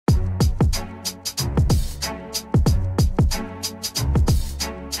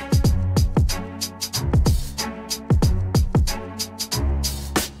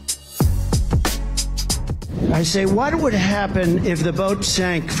I say, what would happen if the boat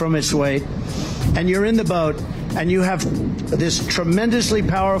sank from its weight and you're in the boat and you have this tremendously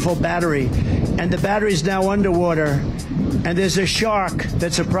powerful battery and the battery's now underwater and there's a shark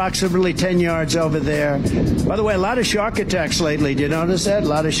that's approximately 10 yards over there. By the way, a lot of shark attacks lately. Do you notice that? A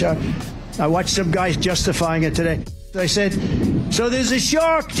lot of shark. I watched some guys justifying it today. I said, so there's a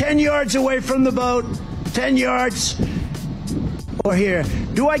shark 10 yards away from the boat, 10 yards. Or here,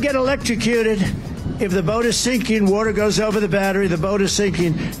 do I get electrocuted if the boat is sinking, water goes over the battery, the boat is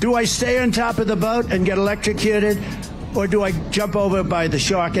sinking? Do I stay on top of the boat and get electrocuted? Or do I jump over by the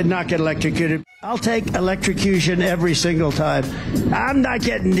shark and not get electrocuted? I'll take electrocution every single time. I'm not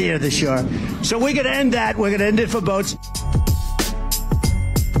getting near the shark. So we're going to end that. We're going to end it for boats.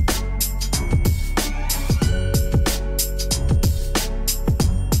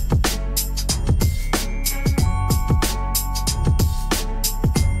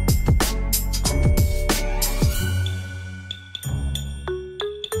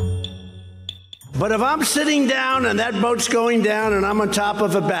 But if I'm sitting down and that boat's going down and I'm on top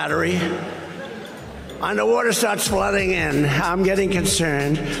of a battery and the water starts flooding in, I'm getting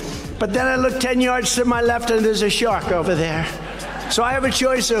concerned. But then I look 10 yards to my left and there's a shark over there. So I have a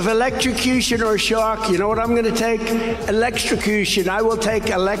choice of electrocution or shark. You know what I'm going to take? Electrocution. I will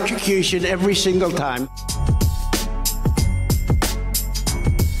take electrocution every single time.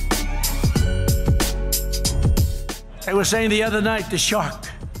 They were saying the other night, the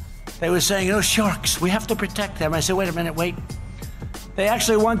shark. They were saying, oh, sharks, we have to protect them. I said, wait a minute, wait. They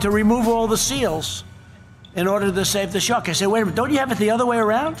actually want to remove all the seals in order to save the shark. I said, wait a minute, don't you have it the other way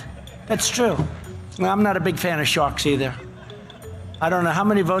around? That's true. Well, I'm not a big fan of sharks either. I don't know how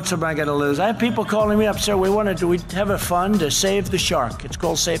many votes am I going to lose. I have people calling me up, sir, we have a fund to save the shark. It's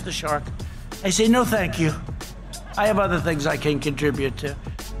called Save the Shark. I say, no, thank you. I have other things I can contribute to.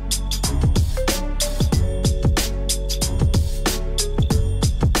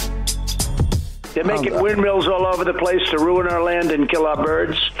 They're making windmills all over the place to ruin our land and kill our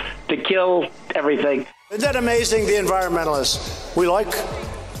birds, to kill everything. Isn't that amazing, the environmentalists? We like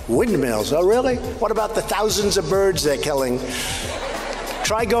windmills. Oh, really? What about the thousands of birds they're killing?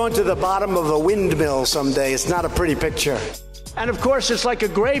 Try going to the bottom of a windmill someday. It's not a pretty picture. And of course, it's like a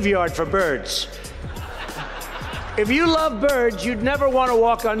graveyard for birds. If you love birds, you'd never want to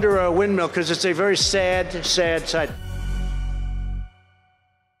walk under a windmill because it's a very sad, sad sight.